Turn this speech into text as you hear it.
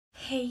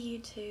Hey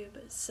YouTube,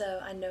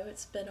 so I know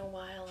it's been a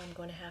while. I'm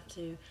going to have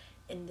to,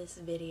 in this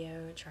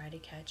video, try to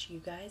catch you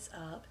guys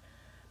up.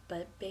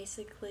 But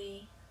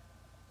basically,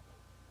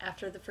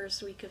 after the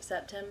first week of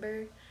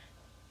September,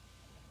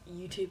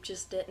 YouTube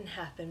just didn't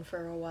happen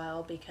for a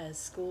while because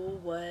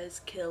school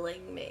was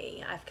killing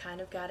me. I've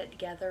kind of got it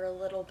together a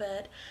little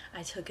bit.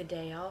 I took a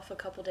day off a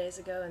couple days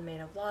ago and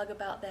made a vlog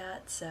about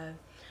that, so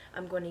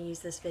I'm going to use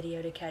this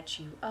video to catch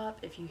you up.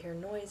 If you hear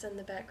noise in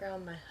the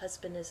background, my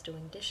husband is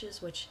doing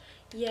dishes, which,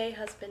 yay,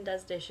 husband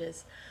does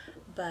dishes.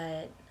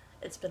 But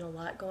it's been a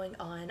lot going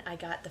on. I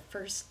got the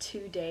first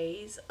 2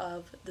 days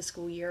of the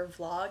school year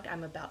vlogged.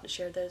 I'm about to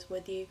share those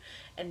with you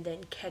and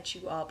then catch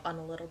you up on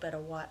a little bit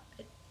of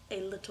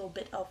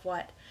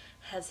what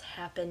has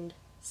happened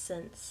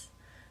since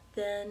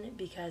then,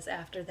 because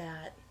after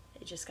that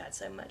it just got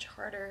so much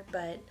harder.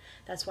 But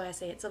that's why I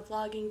say it's a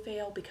vlogging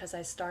fail, because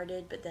I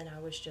started but then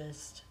I was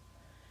just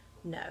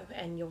no,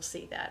 and you'll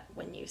see that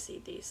when you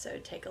see these, so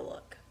take a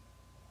look.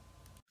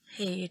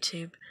 Hey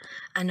YouTube,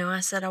 I know I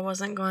said I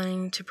wasn't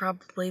going to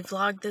probably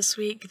vlog this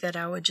week, that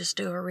I would just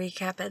do a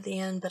recap at the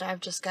end, but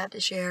I've just got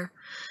to share.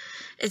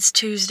 It's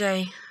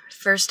Tuesday,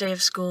 first day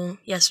of school.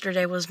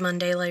 Yesterday was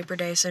Monday, Labor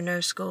Day, so no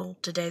school.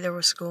 Today there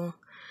was school.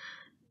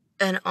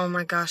 And oh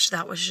my gosh,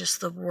 that was just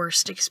the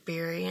worst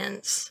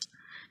experience.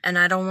 And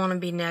I don't want to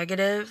be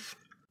negative,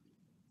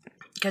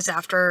 because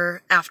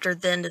after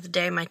the end of the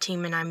day, my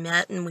team and I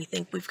met and we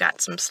think we've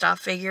got some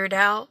stuff figured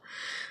out.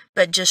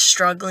 But just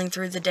struggling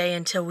through the day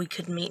until we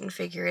could meet and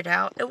figure it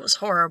out. It was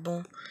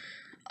horrible.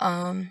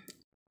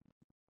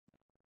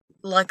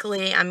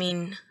 Luckily,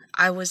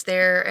 I was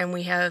there, and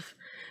we have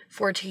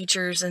 4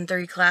 teachers and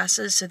 3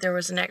 classes, so there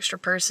was an extra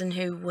person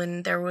who,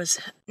 when there was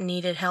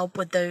needed help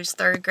with those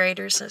 3rd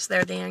graders, since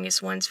they're the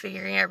youngest ones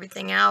figuring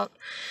everything out,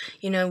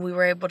 we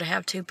were able to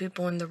have 2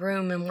 people in the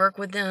room and work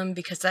with them,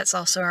 because that's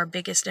also our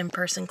biggest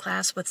in-person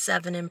class with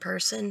 7 in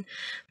person.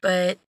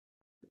 But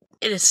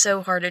it is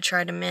so hard to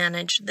try to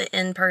manage the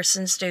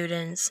in-person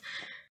students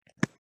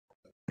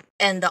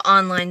and the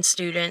online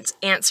students,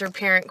 answer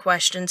parent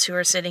questions who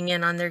are sitting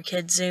in on their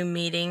kids' Zoom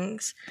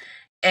meetings,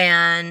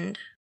 and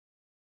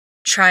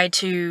try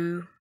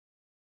to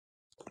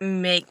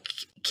make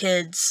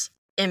kids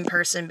in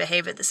person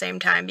behave at the same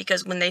time,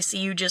 because when they see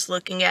you just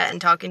looking at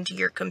and talking to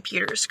your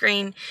computer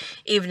screen,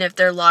 even if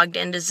they're logged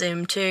into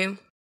Zoom too,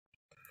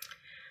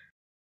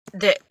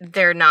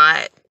 they're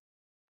not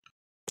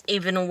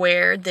even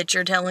aware that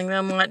you're telling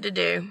them what to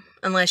do,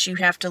 unless you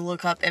have to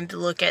look up and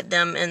look at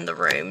them in the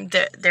room.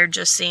 They're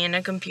just seeing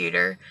a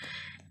computer,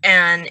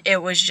 and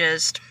it was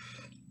just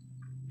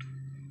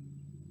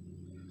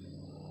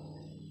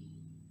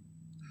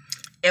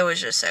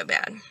so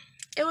bad.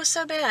 It was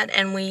so bad,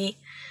 and we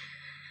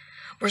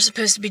were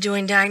supposed to be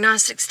doing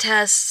diagnostics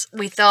tests,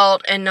 we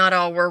thought, and not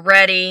all were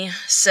ready.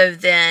 So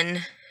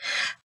then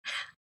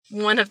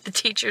one of the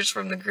teachers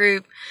from the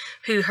group,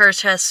 who her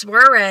tests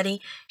were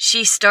ready,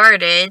 she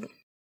started,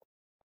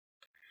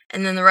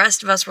 and then the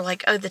rest of us were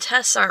like, oh, the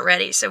tests aren't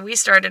ready. So we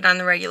started on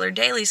the regular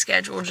daily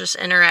schedule, just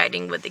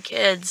interacting with the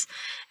kids.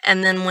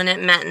 And then when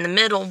it met in the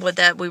middle with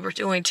that, we were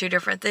doing 2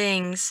 different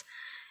things.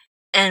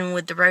 And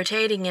with the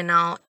rotating and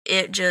all,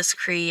 it just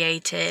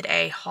created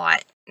a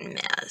hot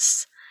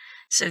mess.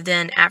 So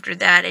then after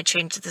that, it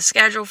changed the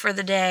schedule for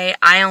the day.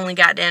 I only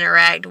got to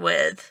interact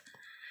with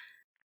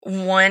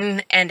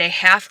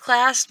 1.5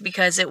 class,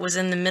 because it was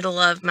in the middle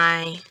of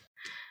my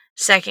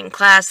 2nd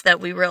class that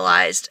we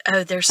realized,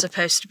 oh, they're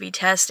supposed to be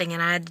testing, and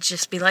I had to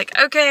just be like,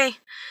 okay,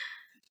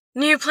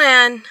 new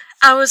plan,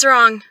 I was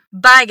wrong,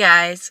 bye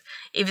guys.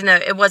 Even though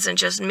it wasn't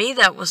just me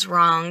that was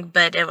wrong,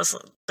 but it was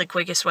the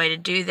quickest way to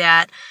do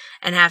that,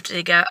 and have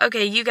to go,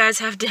 okay, you guys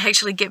have to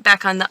actually get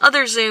back on the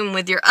other Zoom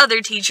with your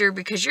other teacher,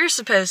 because you're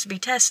supposed to be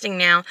testing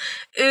now.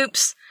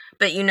 Oops.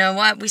 But you know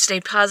what? We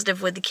stayed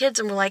positive with the kids,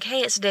 and we're like, hey,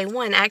 it's day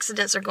 1.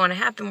 Accidents are going to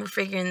happen. We're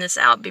figuring this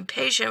out. Be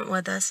patient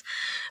with us.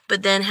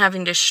 But then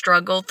having to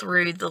struggle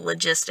through the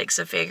logistics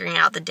of figuring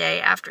out the day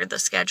after the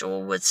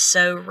schedule was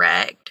so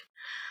wrecked.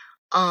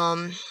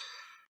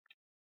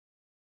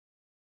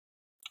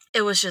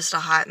 It was just a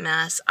hot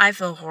mess. I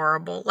feel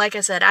horrible. Like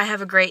I said, I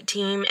have a great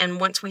team, and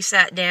once we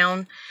sat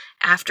down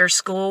after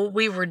school,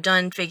 we were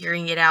done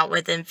figuring it out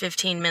within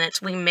 15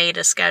 minutes. We made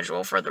a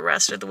schedule for the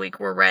rest of the week.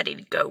 We're ready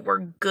to go. We're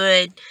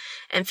good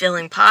and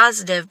feeling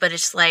positive, but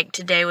it's like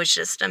today was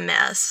just a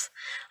mess.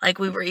 Like,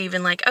 we were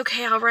even like,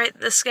 okay, I'll write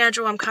the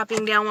schedule. I'm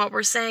copying down what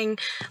we're saying.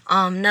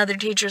 Another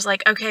teacher's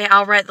like, okay,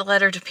 I'll write the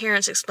letter to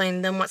parents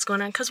explaining them what's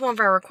going on. Because one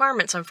of our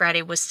requirements on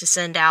Friday was to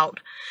send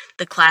out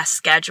the class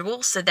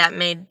schedule. So that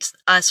made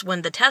us,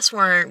 when the tests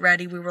weren't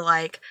ready, we were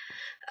like,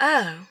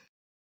 oh,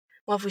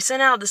 well, if we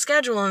sent out the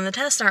schedule and the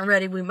tests aren't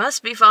ready, we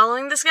must be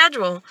following the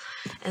schedule.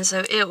 And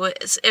so it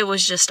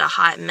was just a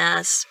hot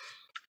mess.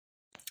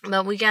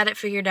 But we got it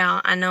figured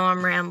out. I know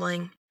I'm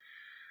rambling.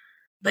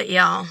 But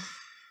y'all,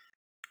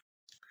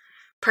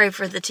 pray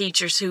for the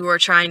teachers who are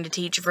trying to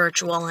teach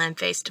virtual and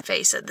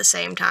face-to-face at the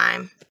same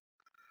time.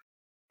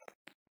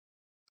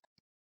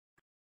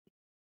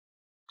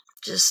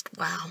 Just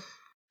wow.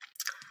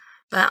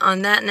 But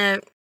on that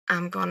note,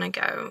 I'm gonna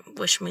go.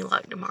 Wish me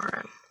luck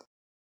tomorrow.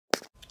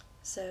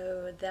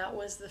 So that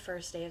was the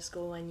first day of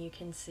school, and you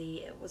can see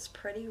it was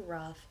pretty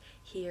rough.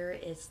 Here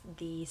is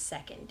the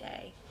second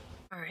day.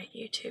 Alright,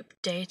 YouTube.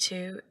 Day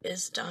 2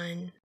 is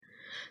done.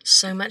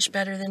 So much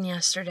better than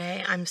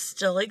yesterday. I'm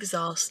still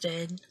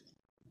exhausted.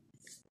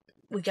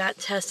 We got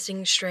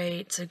testing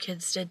straight, so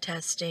kids did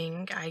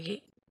testing.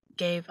 I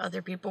gave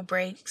other people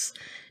breaks,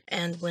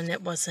 and when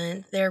it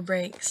wasn't their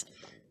breaks,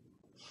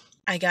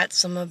 I got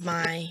some of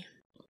my,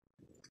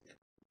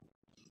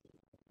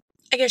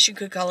 I guess you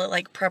could call it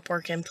like prep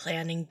work and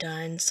planning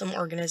done, some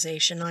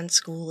organization on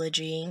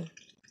Schoology,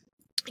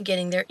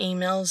 getting their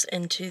emails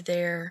into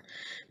their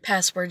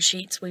password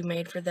sheets we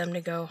made for them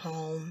to go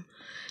home,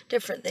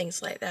 different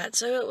things like that.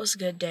 So it was a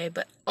good day,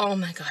 but oh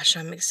my gosh,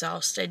 I'm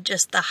exhausted.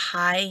 Just the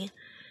high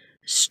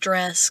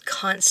stress,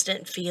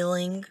 constant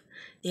feeling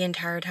the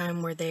entire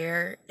time we're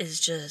there is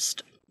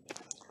just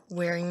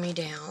wearing me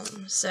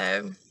down.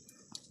 So,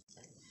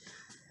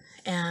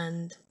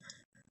 and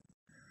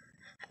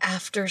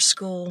after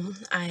school,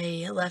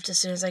 I left as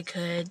soon as I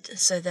could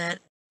so that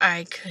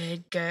I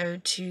could go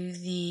to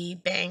the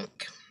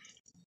bank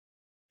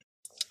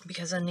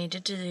because I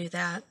needed to do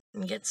that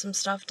and get some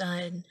stuff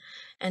done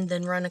and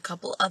then run a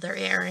couple other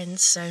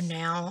errands. So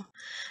now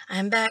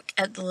I'm back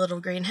at the little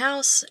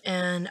greenhouse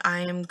and I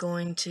am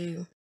going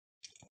to,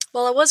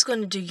 well, I was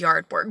going to do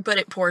yard work, but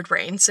it poured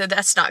rain, so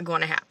that's not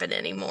going to happen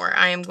anymore.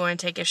 I am going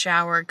to take a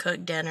shower,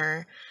 cook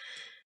dinner,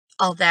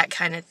 all that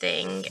kind of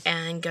thing,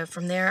 and go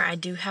from there. I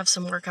do have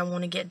some work I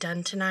want to get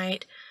done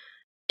tonight.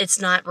 It's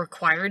not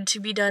required to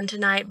be done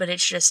tonight, but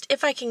it's just,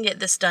 if I can get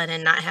this done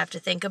and not have to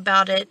think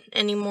about it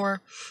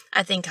anymore,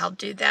 I think I'll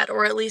do that.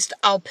 Or at least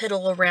I'll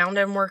piddle around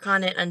and work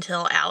on it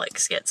until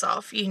Alex gets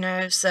off, you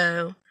know,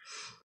 so,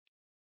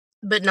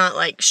 but not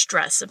like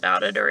stress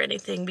about it or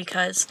anything,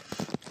 because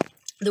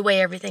the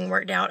way everything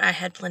worked out, I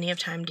had plenty of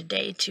time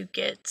today to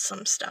get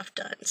some stuff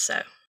done,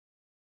 so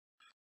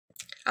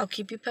I'll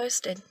keep you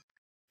posted.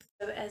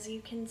 So as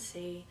you can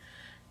see,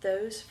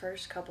 those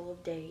first couple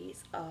of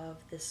days of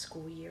this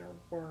school year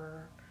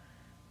were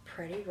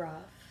pretty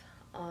rough.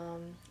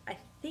 I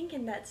think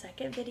in that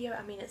second video,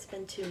 I mean, it's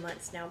been 2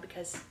 months now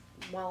because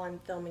while I'm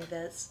filming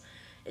this,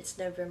 it's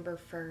November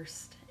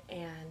 1st,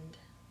 and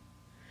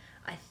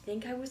I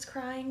think I was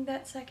crying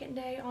that second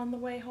day on the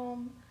way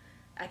home.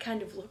 I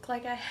kind of look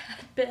like I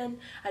had been.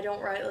 I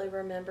don't rightly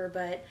remember,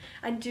 but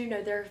I do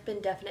know there have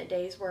been definite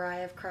days where I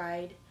have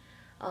cried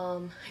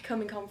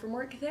coming home from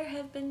work. There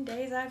have been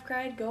days I've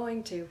cried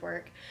going to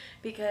work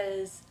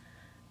because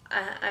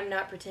I'm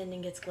not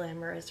pretending it's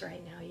glamorous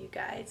right now, you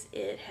guys.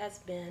 It has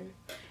been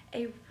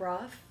a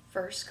rough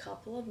first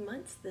couple of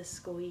months this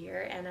school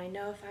year, and I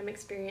know if I'm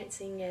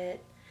experiencing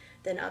it,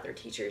 then other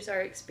teachers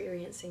are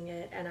experiencing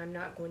it, and I'm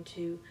not going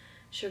to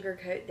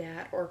sugarcoat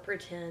that or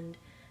pretend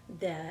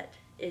that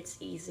it's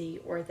easy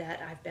or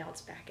that I've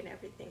bounced back and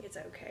everything is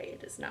okay.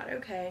 It is not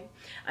okay.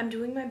 I'm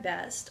doing my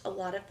best. A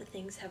lot of the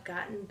things have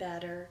gotten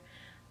better.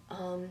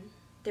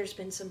 There's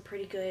been some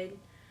pretty good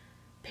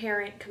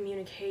parent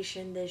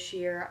communication this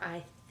year,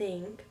 I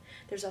think.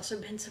 There's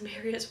also been some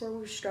areas where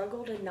we've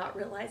struggled and not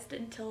realized it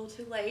until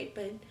too late,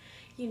 but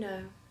you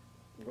know,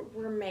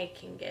 we're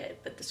making it.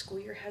 But the school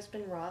year has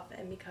been rough,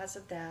 and because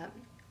of that,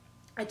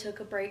 I took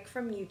a break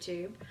from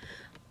YouTube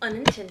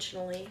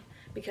unintentionally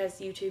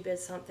because YouTube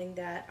is something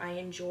that I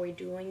enjoy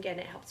doing and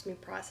it helps me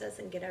process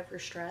and get over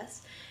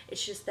stress.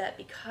 It's just that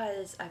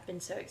because I've been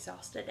so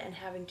exhausted and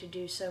having to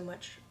do so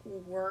much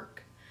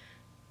work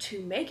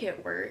to make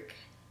it work,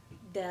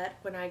 that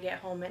when I get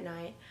home at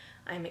night,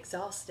 I'm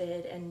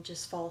exhausted and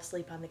just fall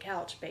asleep on the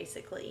couch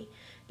basically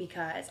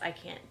because I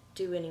can't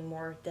do any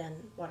more than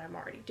what I'm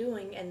already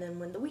doing. And then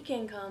when the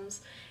weekend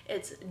comes,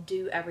 it's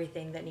do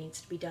everything that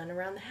needs to be done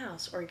around the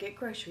house, or get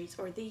groceries,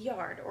 or the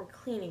yard, or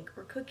cleaning,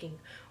 or cooking,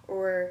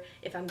 or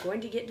if I'm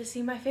going to get to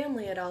see my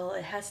family at all,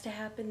 it has to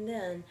happen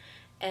then.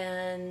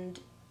 And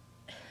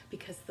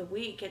because the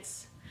week,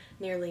 it's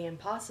nearly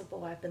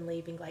impossible. I've been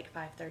leaving like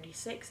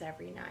 5:36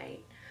 every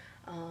night.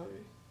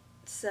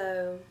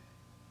 So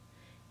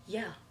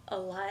yeah, a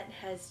lot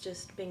has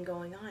just been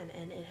going on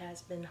and it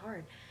has been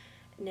hard.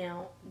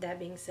 Now, that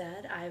being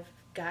said, I've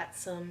got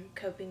some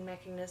coping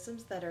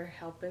mechanisms that are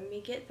helping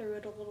me get through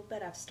it a little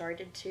bit. I've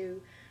started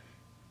to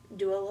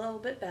do a little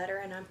bit better,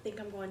 and I think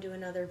I'm going to do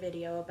another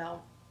video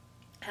about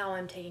how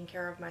I'm taking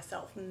care of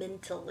myself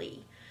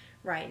mentally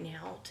right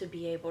now to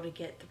be able to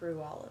get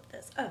through all of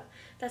this. Oh,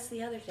 that's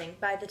the other thing.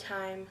 By the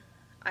time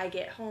I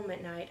get home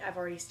at night, I've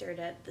already stared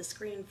at the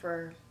screen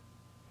for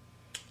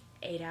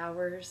 8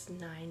 hours,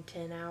 9,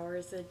 10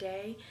 hours a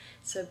day.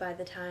 So by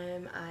the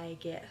time I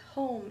get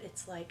home,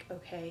 it's like,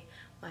 okay,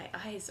 my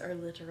eyes are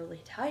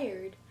literally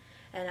tired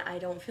and I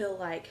don't feel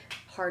like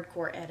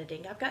hardcore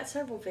editing. I've got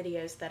several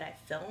videos that I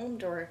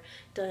filmed or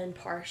done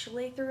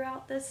partially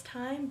throughout this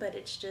time, but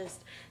it's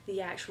just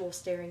the actual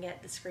staring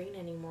at the screen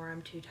anymore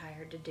I'm too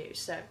tired to do.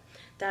 So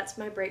that's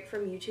my break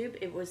from YouTube.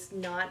 It was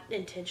not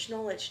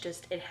intentional, it's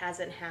just it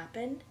hasn't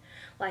happened.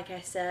 Like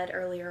I said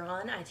earlier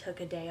on, I took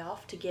a day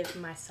off to give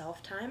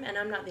myself time, and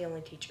I'm not the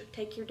only teacher.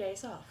 Take your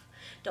days off.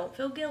 don't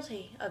feel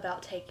guilty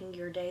about taking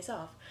your days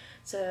off.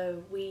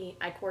 So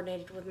I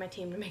coordinated with my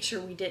team to make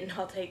sure we didn't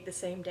all take the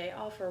same day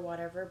off or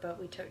whatever, but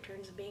we took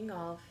turns being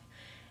off,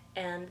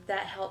 and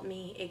that helped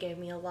me. It gave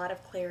me a lot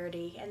of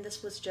clarity, and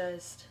this was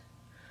just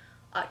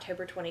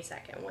October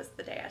 22nd was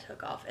the day I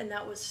took off, and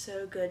that was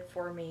so good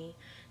for me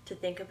to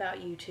think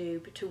about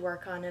YouTube, to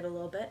work on it a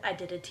little bit. I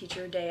did a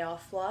teacher day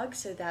off vlog,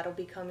 so that'll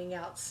be coming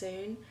out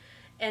soon,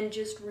 and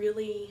just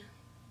really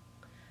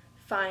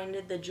find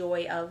the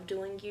joy of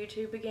doing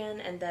YouTube again,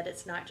 and that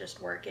it's not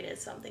just work, it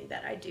is something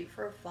that I do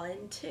for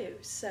fun too.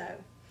 So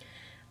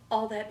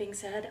all that being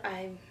said,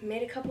 I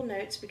made a couple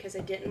notes because I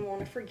didn't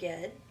want to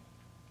forget,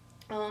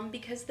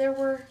 because there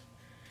were,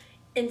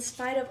 in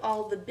spite of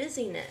all the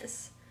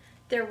busyness,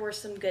 there were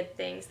some good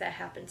things that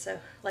happened. So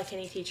like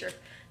any teacher,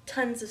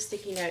 tons of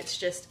sticky notes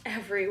just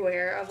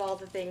everywhere of all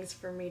the things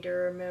for me to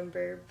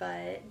remember,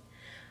 but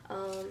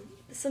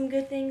some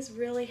good things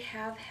really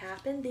have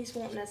happened. These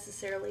won't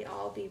necessarily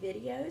all be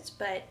videos,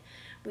 but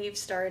we've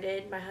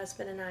started, my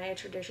husband and I, a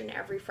tradition.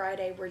 Every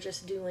Friday we're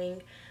just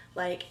doing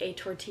like a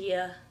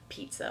tortilla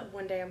pizza.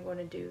 One day I'm going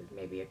to do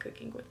maybe a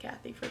cooking with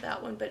Kathy for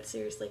that one, but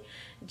seriously,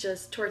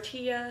 just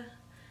tortilla,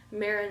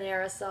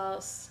 marinara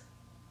sauce,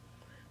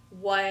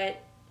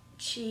 what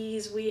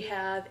cheese we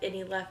have,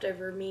 any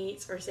leftover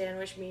meats or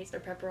sandwich meats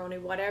or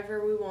pepperoni,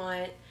 whatever we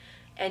want,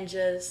 and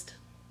just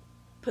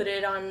put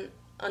it on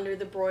under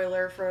the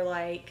broiler for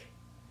like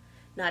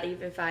not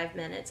even 5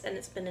 minutes, and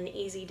it's been an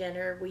easy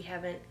dinner. We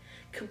haven't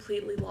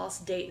completely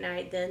lost date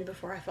night then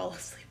before I fall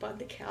asleep on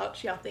the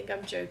couch. Y'all think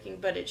I'm joking,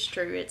 but it's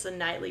true. It's a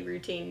nightly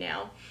routine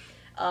now.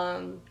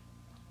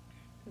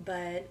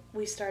 But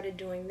we started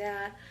doing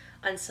that.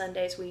 On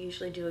Sundays we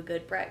usually do a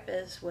good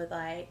breakfast with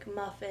like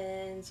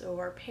muffins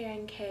or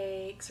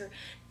pancakes or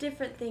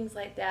different things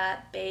like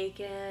that,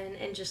 bacon,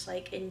 and just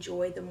like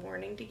enjoy the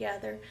morning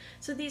together.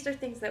 So these are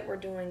things that we're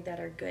doing that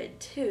are good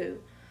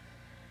too.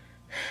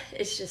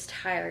 It's just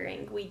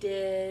tiring. We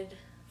did,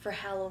 for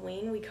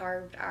Halloween, we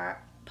carved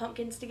our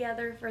pumpkins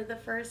together for the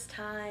first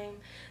time.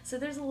 So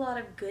there's a lot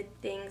of good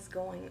things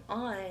going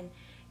on.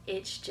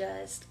 It's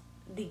just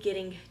the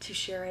getting to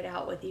share it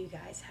out with you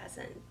guys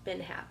hasn't been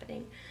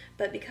happening.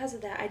 But because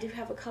of that, I do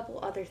have a couple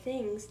other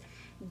things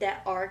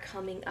that are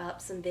coming up,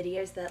 some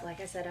videos that, like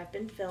I said, I've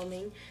been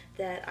filming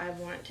that I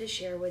want to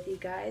share with you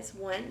guys.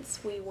 Once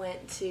we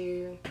went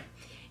to,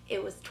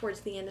 it was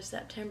towards the end of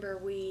September,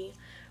 we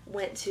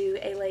went to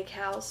a lake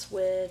house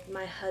with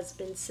my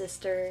husband's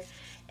sister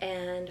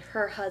and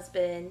her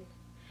husband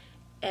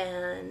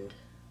and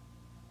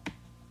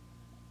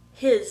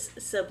his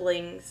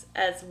siblings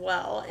as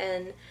well,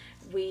 and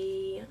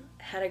we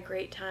had a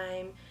great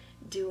time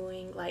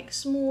doing like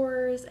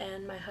s'mores,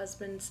 and my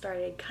husband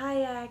started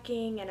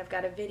kayaking, and I've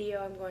got a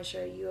video I'm going to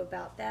show you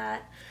about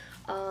that.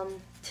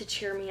 To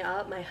cheer me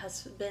up, my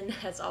husband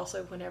has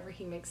also, whenever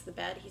he makes the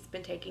bed, he's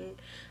been taking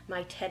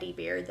my teddy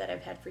bear that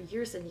I've had for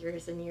years and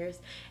years and years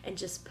and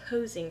just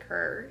posing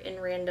her in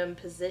random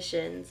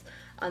positions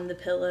on the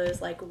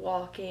pillows, like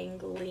walking,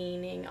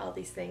 leaning, all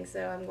these things.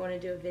 So I'm going to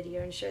do a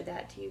video and share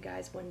that to you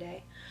guys one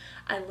day.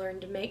 I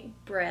learned to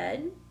make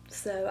bread,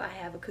 so I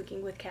have a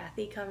Cooking with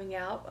Kathy coming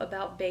out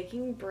about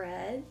baking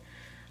bread.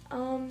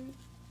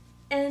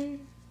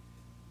 And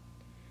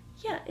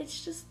yeah,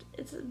 it's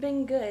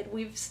been good.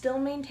 We've still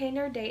maintained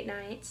our date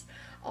nights,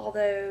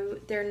 although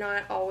they're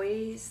not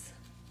always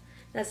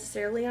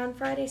necessarily on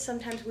Friday.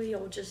 Sometimes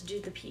we'll just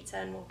do the pizza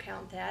and we'll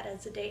count that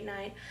as a date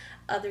night.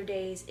 Other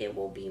days it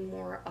will be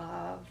more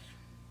of,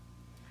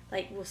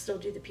 like, we'll still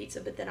do the pizza,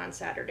 but then on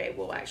Saturday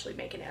we'll actually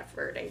make an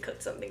effort and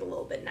cook something a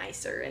little bit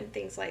nicer and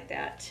things like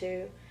that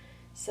too.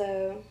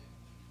 So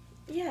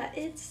yeah,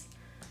 it's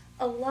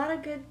a lot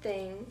of good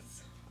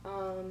things.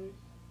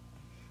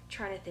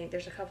 Trying to think,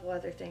 there's a couple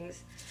other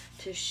things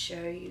to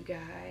show you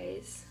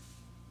guys,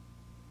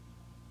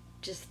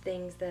 just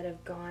things that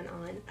have gone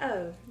on.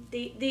 Oh,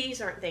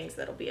 these aren't things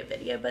that'll be a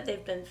video, but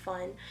they've been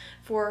fun.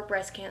 For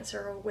breast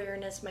cancer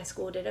awareness, my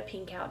school did a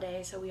pink out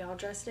day, so we all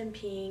dressed in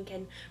pink,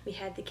 and we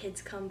had the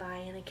kids come by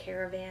in a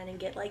caravan and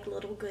get like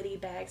little goodie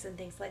bags and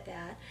things like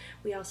that.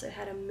 We also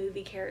had a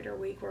movie character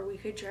week where we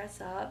could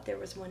dress up. There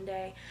was one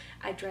day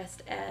I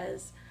dressed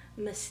as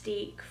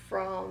Mystique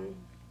from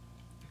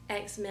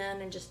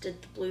X-Men and just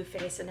did the blue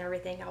face and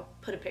everything. I'll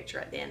put a picture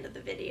at the end of the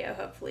video,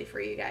 hopefully, for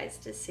you guys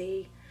to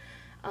see.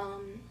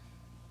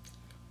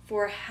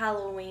 For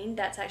Halloween,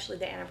 that's actually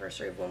the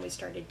anniversary of when we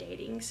started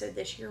dating, so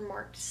this year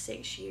marked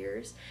 6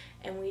 years,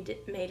 and we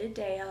made a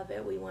day of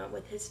it. We went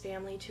with his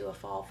family to a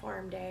fall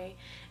farm day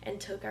and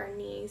took our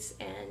niece,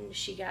 and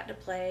she got to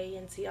play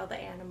and see all the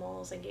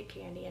animals and get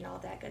candy and all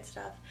that good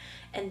stuff.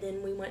 And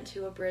then we went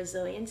to a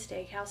Brazilian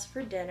steakhouse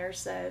for dinner,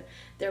 so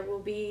there will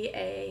be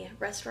a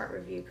restaurant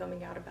review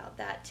coming out about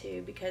that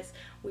too, because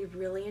we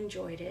really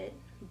enjoyed it.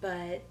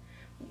 But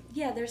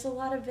yeah, there's a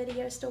lot of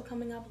videos still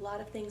coming up, a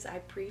lot of things I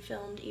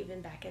pre-filmed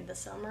even back in the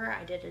summer.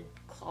 I did a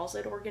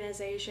closet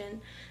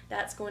organization.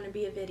 That's going to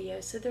be a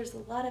video. So there's a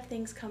lot of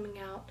things coming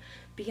out.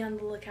 Be on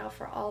the lookout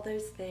for all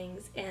those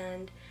things.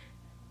 And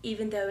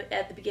even though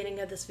at the beginning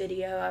of this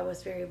video I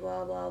was very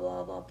blah, blah,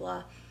 blah, blah,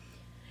 blah,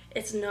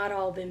 it's not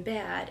all been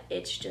bad,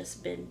 it's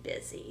just been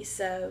busy.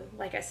 So,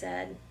 like I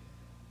said,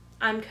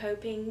 I'm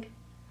coping.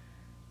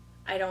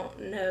 I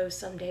don't know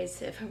some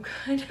days if I'm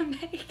going to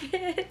make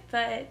it,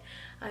 but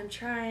I'm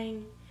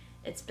trying.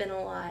 It's been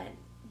a lot,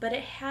 but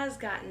it has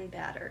gotten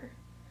better.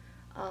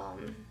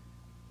 Um,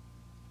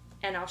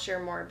 and I'll share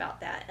more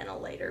about that in a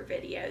later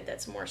video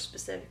that's more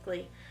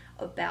specifically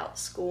about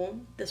school.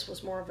 This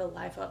was more of a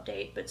life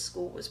update, but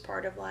school was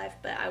part of life.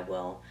 But I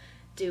will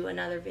do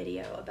another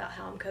video about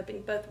how I'm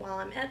coping both while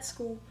I'm at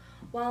school,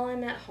 while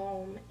I'm at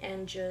home,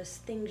 and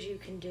just things you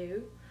can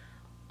do.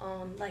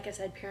 Like I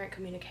said, parent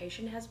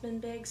communication has been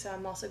big, so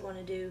I'm also going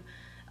to do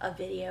a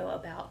video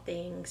about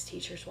things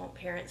teachers want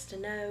parents to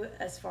know,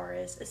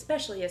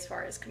 especially as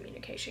far as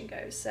communication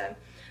goes. So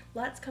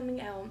lots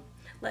coming out.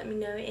 Let me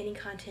know any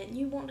content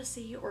you want to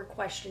see or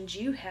questions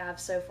you have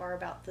so far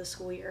about the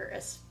school year,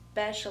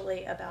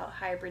 especially about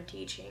hybrid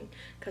teaching,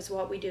 because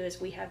what we do is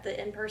we have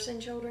the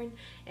in-person children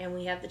and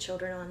we have the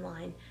children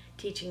online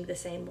teaching the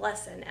same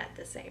lesson at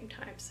the same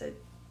time. So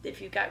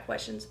if you've got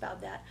questions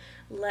about that,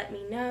 let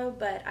me know.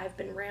 But I've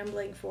been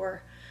rambling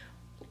for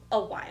a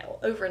while,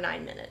 over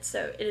 9 minutes,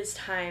 so it is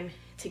time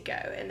to go,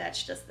 and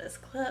that's just this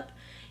clip.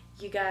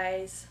 You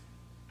guys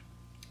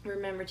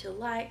remember to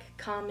like,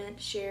 comment,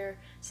 share,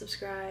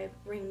 subscribe,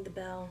 ring the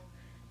bell,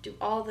 do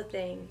all the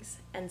things,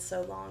 and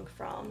so long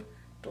from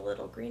the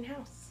Little Green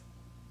House.